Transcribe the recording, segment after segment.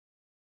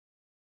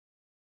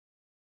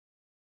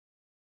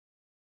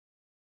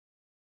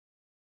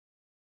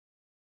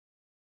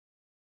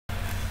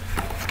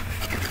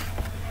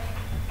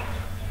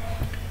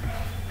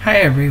Hi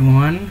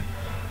everyone.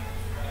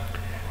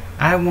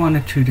 I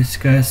wanted to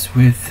discuss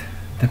with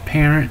the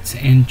parents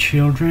and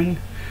children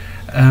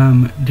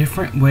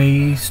different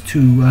ways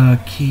to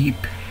keep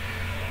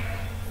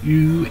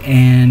you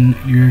and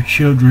your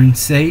children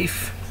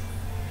safe.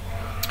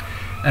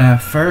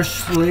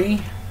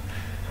 Firstly,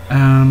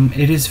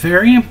 it is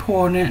very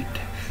important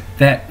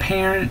that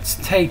parents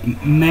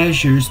take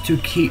measures to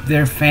keep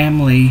their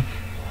family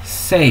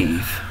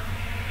safe.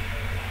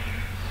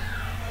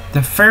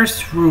 The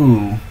first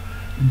rule: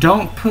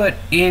 don't put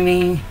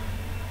any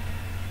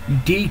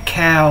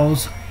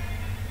decals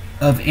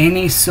of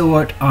any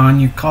sort on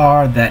your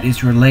car that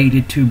is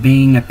related to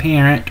being a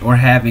parent or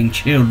having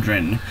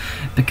children,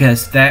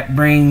 because that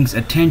brings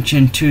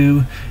attention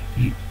to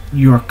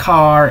your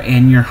car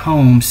and your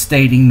home,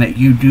 stating that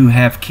you do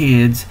have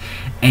kids,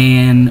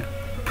 and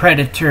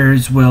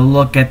predators will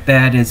look at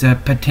that as a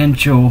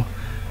potential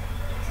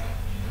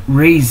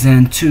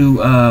reason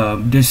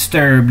to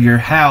disturb your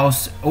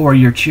house or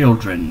your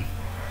children.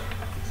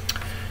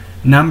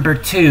 Number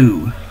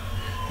 2,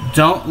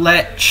 don't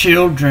let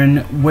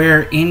children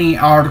wear any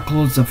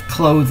articles of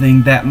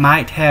clothing that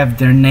might have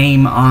their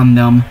name on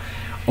them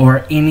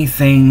or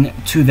anything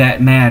to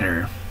that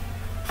matter.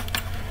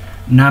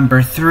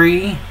 Number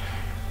 3,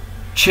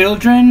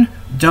 children,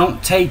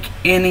 don't take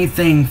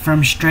anything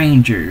from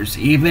strangers.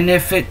 Even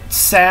if it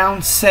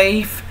sounds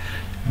safe,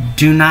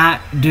 do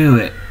not do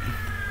it.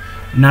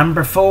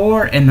 Number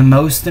 4, and the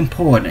most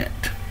important: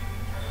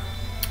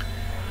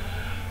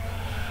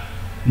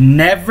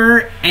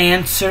 never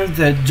answer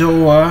the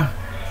door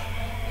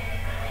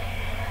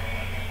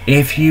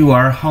if you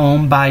are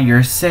home by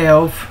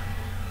yourself,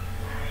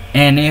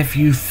 and if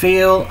you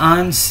feel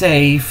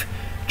unsafe,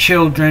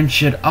 children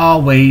should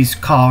always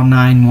call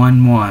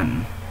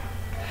 911.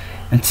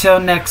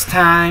 Until next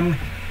time,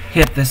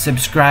 hit the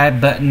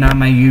subscribe button on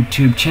my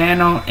YouTube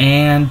channel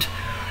and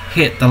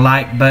hit the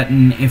like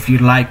button if you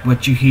like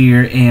what you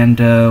hear and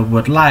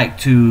would like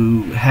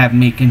to have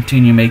me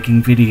continue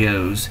making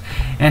videos.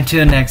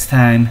 Until next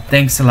time,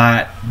 thanks a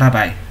lot. Bye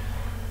bye.